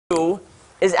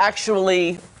is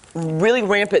actually really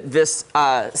rampant this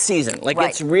season. Like Right.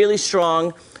 it's really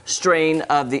strong strain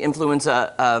of the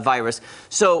influenza virus.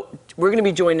 So we're going to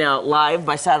be joined now live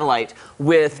by satellite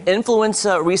with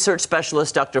influenza research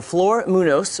specialist Dr. Flor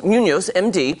Munoz,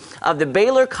 MD, of the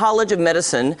Baylor College of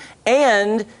Medicine,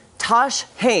 and Tosh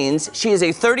Haynes. She is a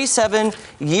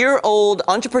 37-year-old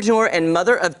entrepreneur and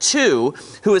mother of 2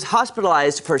 who is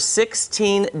hospitalized for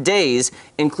 16 days,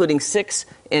 including 6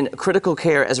 in critical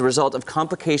care as a result of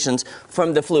complications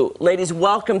from the flu. Ladies,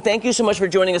 welcome. Thank you so much for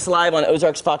joining us live on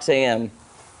Ozarks Fox AM.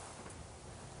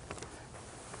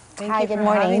 Hi, good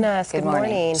morning. Good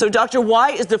morning. So, Doctor,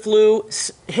 why is the flu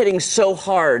hitting so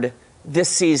hard this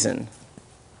season?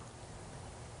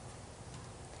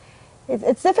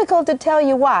 It's difficult to tell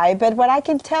you why, but what I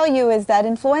can tell you is that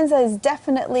influenza is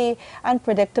definitely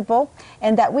unpredictable,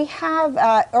 and that we have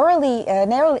an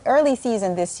early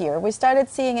season this year. We started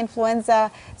seeing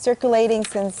influenza circulating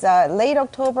since late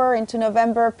October into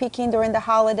November, peaking during the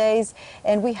holidays,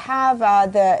 and we have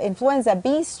the influenza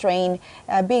B strain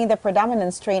being the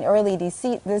predominant strain early this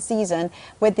season,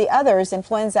 with the others,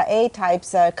 influenza A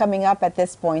types, coming up at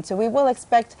this point. So we will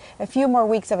expect a few more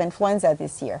weeks of influenza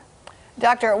this year.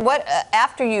 Doctor, what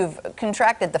after you've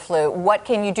contracted the flu, what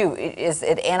can you do? Is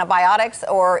it antibiotics,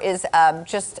 or is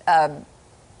just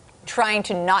trying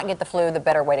to not get the flu the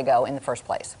better way to go in the first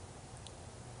place?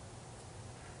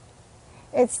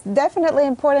 It's definitely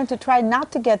important to try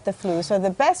not to get the flu. So the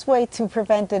best way to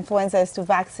prevent influenza is to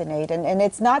vaccinate. And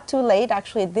it's not too late.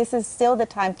 Actually, this is still the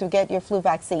time to get your flu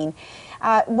vaccine.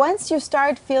 Once you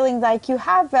start feeling like you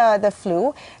have the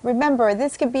flu, remember,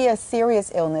 this could be a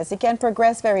serious illness. It can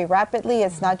progress very rapidly.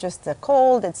 It's not just a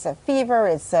cold, it's a fever,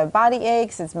 it's body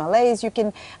aches, it's malaise. You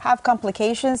can have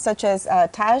complications such as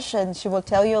Tash, and she will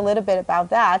tell you a little bit about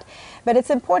that. But it's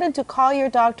important to call your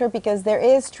doctor because there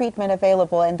is treatment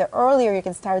available, and the earlier you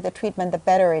can start the treatment, the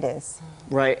better it is.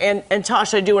 Right. And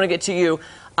Tosh, I do want to get to you.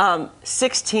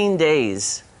 16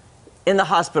 days in the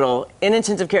hospital, in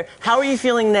intensive care. How are you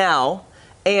feeling now?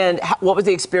 And what was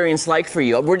the experience like for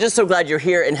you? We're just so glad you're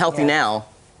here and healthy now.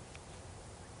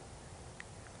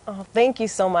 Oh, thank you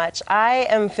so much. I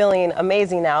am feeling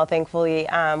amazing now, thankfully.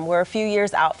 We're a few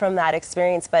years out from that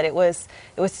experience, but it was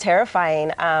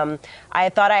terrifying. I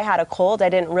thought I had a cold. I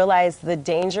didn't realize the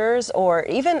dangers, or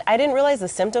even I didn't realize the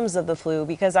symptoms of the flu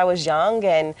because I was young,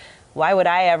 and why would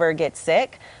I ever get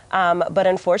sick? But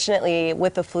unfortunately,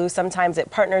 with the flu, sometimes it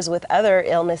partners with other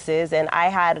illnesses, and I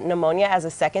had pneumonia as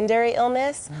a secondary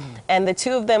illness, and the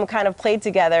two of them kind of played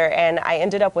together, and I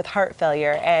ended up with heart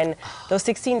failure. And those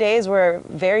 16 days were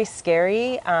very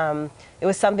scary. It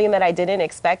was something that I didn't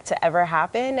expect to ever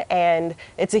happen, and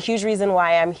it's a huge reason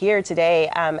why I'm here today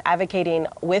advocating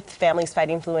with Families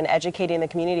Fighting Flu and educating the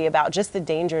community about just the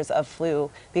dangers of flu,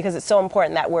 because it's so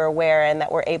important that we're aware and that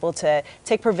we're able to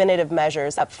take preventative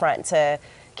measures up front to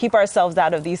keep ourselves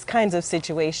out of these kinds of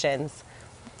situations.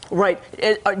 Right.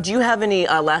 Do you have any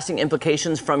lasting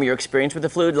implications from your experience with the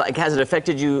flu? Like, has it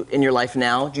affected you in your life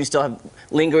now? Do you still have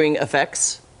lingering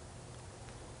effects?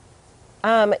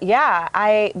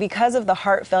 Yeah, because of the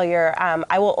heart failure,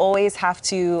 I will always have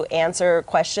to answer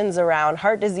questions around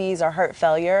heart disease or heart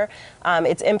failure.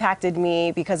 It's impacted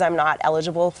me because I'm not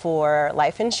eligible for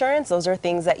life insurance. Those are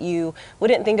things that you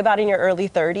wouldn't think about in your early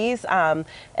 30s.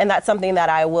 And that's something that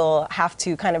I will have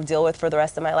to kind of deal with for the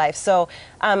rest of my life. So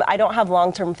I don't have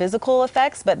long-term physical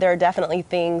effects, but there are definitely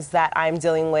things that I'm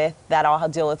dealing with that I'll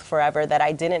deal with forever that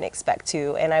I didn't expect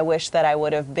to. And I wish that I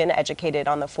would have been educated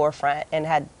on the forefront and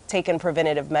had taken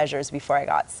preventative measures before I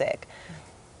got sick.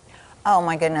 Oh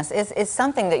my goodness, it's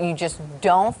something that you just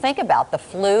don't think about, the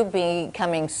flu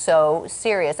becoming so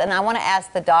serious. And I want to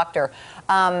ask the doctor,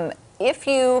 if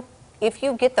you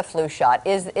get the flu shot,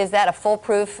 is that a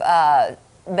foolproof that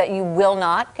you will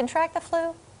not contract the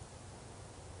flu?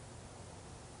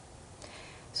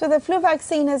 So the flu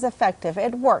vaccine is effective.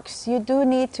 It works. You do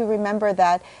need to remember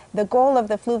that the goal of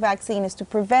the flu vaccine is to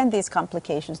prevent these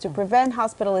complications, to prevent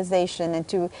hospitalization, and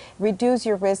to reduce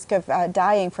your risk of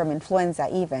dying from influenza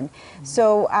even.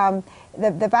 So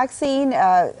the vaccine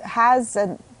has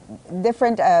a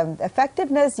different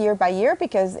effectiveness year by year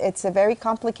because it's a very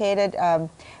complicated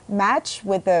match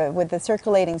with the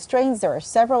circulating strains. There are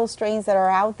several strains that are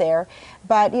out there,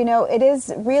 but you know, it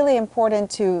is really important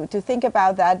to think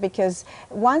about that, because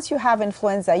once you have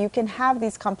influenza, you can have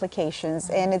these complications,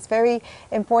 and it's very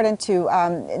important to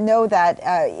know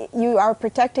that you are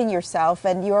protecting yourself,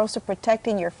 and you're also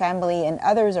protecting your family and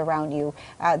others around you.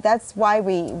 That's why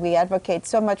we advocate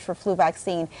so much for flu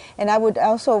vaccine. And I would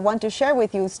also want to share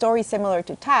with you a story similar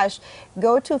to Tash.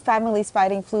 Go to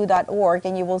familiesfightingflu.org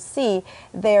and you will see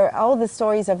there there are all the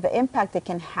stories of the impact it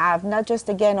can have, not just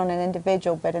again on an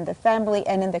individual, but in the family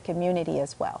and in the community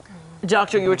as well.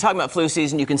 Doctor, you were talking about flu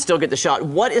season. You can still get the shot.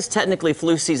 What is technically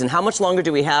flu season? How much longer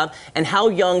do we have? And how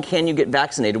young can you get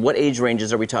vaccinated? What age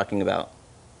ranges are we talking about?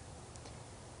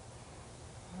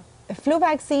 Flu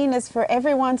vaccine is for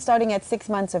everyone starting at 6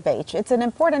 months of age. It's an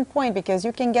important point because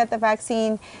you can get the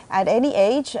vaccine at any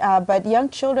age, but young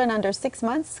children under 6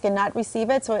 months cannot receive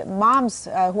it. So moms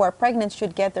who are pregnant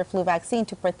should get their flu vaccine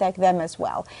to protect them as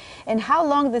well. And how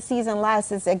long the season lasts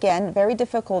is, again, very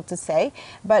difficult to say,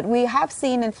 but we have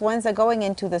seen influenza going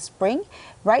into the spring.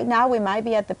 Right now, we might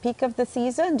be at the peak of the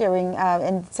season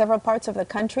in several parts of the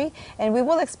country, and we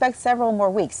will expect several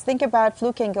more weeks. Think about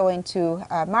flu can go into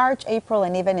March, April,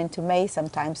 and even into May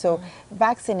sometimes. So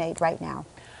vaccinate right now.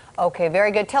 Okay,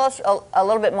 very good. Tell us a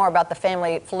little bit more about the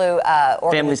Family Flu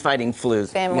Families Fighting Flu.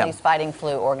 Families Fighting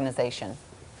Flu organization.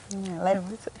 Yeah, let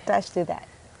Dash do that.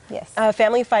 Yes.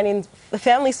 Families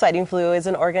Fighting Flu is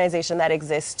an organization that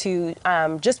exists to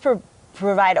just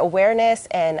provide awareness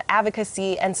and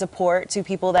advocacy and support to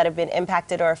people that have been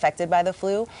impacted or affected by the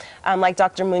flu. Like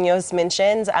Dr. Munoz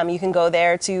mentioned, you can go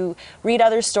there to read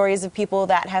other stories of people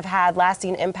that have had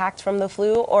lasting impact from the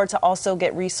flu, or to also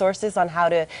get resources on how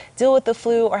to deal with the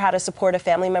flu or how to support a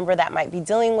family member that might be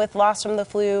dealing with loss from the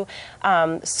flu.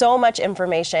 So much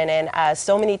information and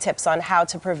so many tips on how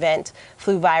to prevent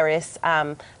flu virus,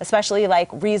 especially like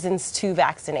reasons to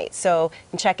vaccinate. So you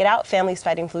can check it out,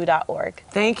 familiesfightingflu.org.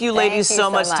 Thank you, ladies, so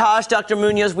much. Tosh, Dr.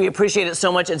 Munoz, we appreciate it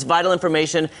so much. It's vital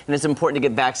information, and it's important to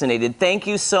get vaccinated. Thank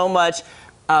you so much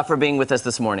for being with us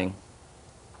this morning.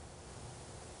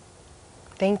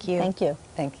 Thank you. Thank you.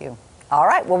 Thank you. All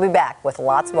right, we'll be back with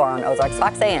lots more on Ozarks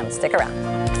Fox AM. Stick around.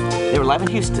 They were live in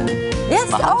Houston. Yes.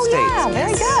 my home Oh, state. yeah.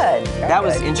 Very good. Very That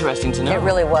was good. interesting to know. It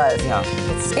really was. Yeah.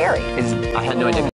 It's scary. I had no idea.